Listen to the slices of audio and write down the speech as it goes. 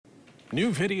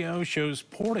New video shows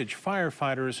Portage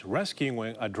firefighters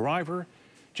rescuing a driver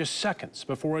just seconds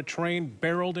before a train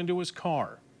barreled into his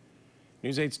car.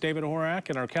 News 8's David Horak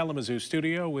in our Kalamazoo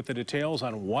studio with the details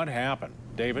on what happened.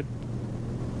 David?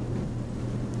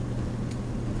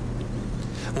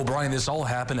 Well, Brian, this all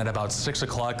happened at about 6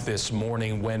 o'clock this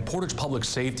morning when Portage Public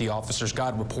Safety officers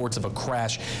got reports of a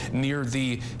crash near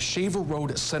the Shaver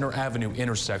Road Center Avenue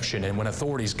intersection. And when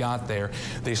authorities got there,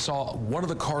 they saw one of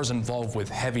the cars involved with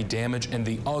heavy damage and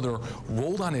the other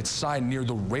rolled on its side near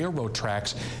the railroad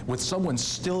tracks with someone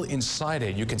still inside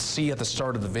it. You can see at the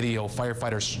start of the video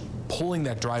firefighters pulling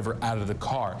that driver out of the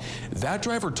car. That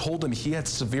driver told them he had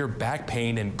severe back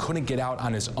pain and couldn't get out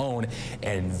on his own,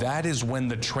 and that is when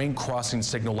the train crossing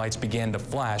signal lights began to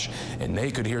flash and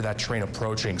they could hear that train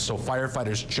approaching. So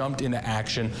firefighters jumped into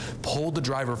action, pulled the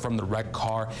driver from the wrecked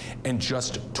car, and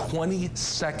just 20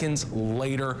 seconds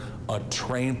later a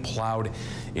train plowed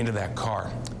into that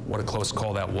car. What a close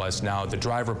call that was. Now the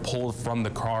driver pulled from the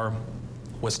car,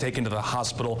 was taken to the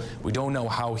hospital. We don't know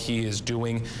how he is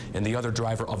doing, and the other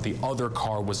driver of the other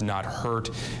car was not hurt.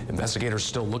 Investigators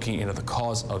still looking into the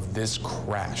cause of this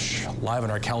crash. Live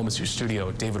in our Kalamazoo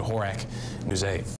studio, David Horak, News 8.